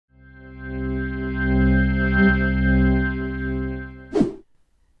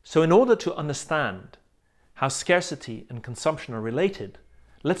So in order to understand how scarcity and consumption are related,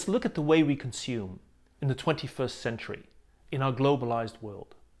 let's look at the way we consume in the 21st century, in our globalized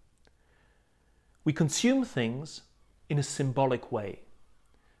world. We consume things in a symbolic way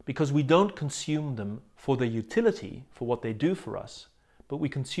because we don't consume them for their utility, for what they do for us, but we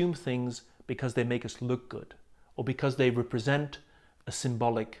consume things because they make us look good or because they represent a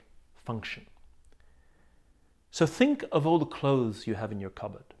symbolic function. So think of all the clothes you have in your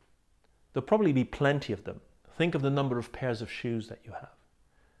cupboard. There'll probably be plenty of them. Think of the number of pairs of shoes that you have.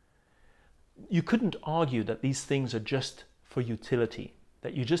 You couldn't argue that these things are just for utility,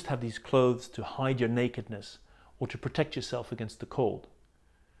 that you just have these clothes to hide your nakedness or to protect yourself against the cold.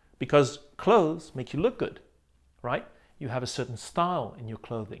 Because clothes make you look good, right? You have a certain style in your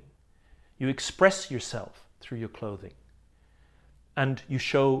clothing. You express yourself through your clothing. And you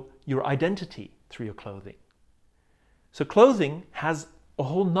show your identity through your clothing. So clothing has a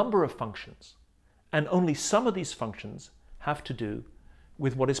whole number of functions, and only some of these functions have to do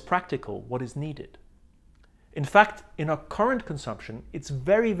with what is practical, what is needed. In fact, in our current consumption, it's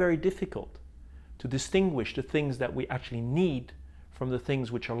very, very difficult to distinguish the things that we actually need from the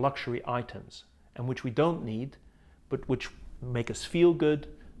things which are luxury items and which we don't need, but which make us feel good,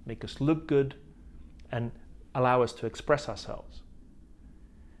 make us look good, and allow us to express ourselves.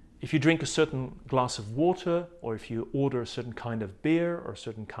 If you drink a certain glass of water, or if you order a certain kind of beer or a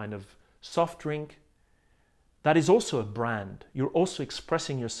certain kind of soft drink, that is also a brand. You're also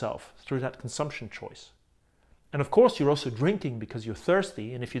expressing yourself through that consumption choice. And of course, you're also drinking because you're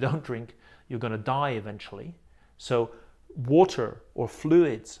thirsty, and if you don't drink, you're going to die eventually. So water or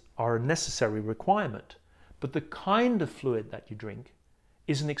fluids are a necessary requirement, but the kind of fluid that you drink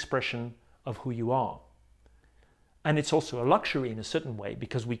is an expression of who you are. And it's also a luxury in a certain way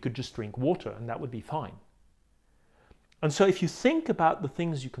because we could just drink water and that would be fine. And so if you think about the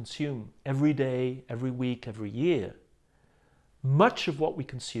things you consume every day, every week, every year, much of what we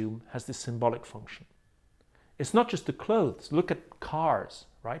consume has this symbolic function. It's not just the clothes. Look at cars,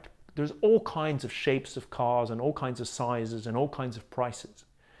 right? There's all kinds of shapes of cars and all kinds of sizes and all kinds of prices.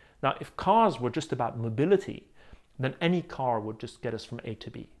 Now, if cars were just about mobility, then any car would just get us from A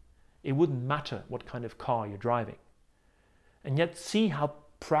to B. It wouldn't matter what kind of car you're driving. And yet see how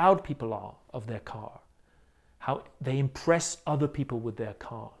proud people are of their car, how they impress other people with their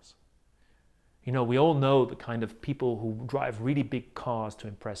cars. You know, we all know the kind of people who drive really big cars to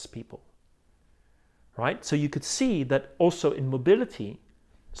impress people, right? So you could see that also in mobility,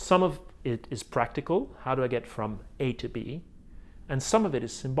 some of it is practical, how do I get from A to B, and some of it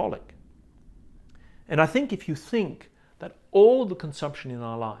is symbolic. And I think if you think that all the consumption in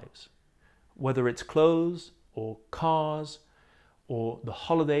our lives, whether it's clothes or cars, or the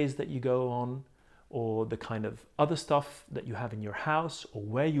holidays that you go on, or the kind of other stuff that you have in your house or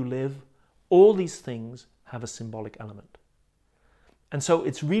where you live, all these things have a symbolic element. And so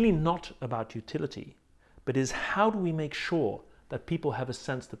it's really not about utility, but is how do we make sure that people have a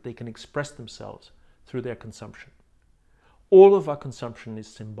sense that they can express themselves through their consumption. All of our consumption is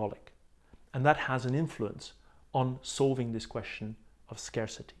symbolic, and that has an influence on solving this question of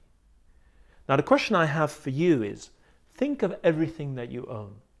scarcity. Now, the question I have for you is, think of everything that you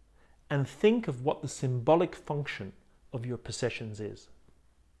own and think of what the symbolic function of your possessions is.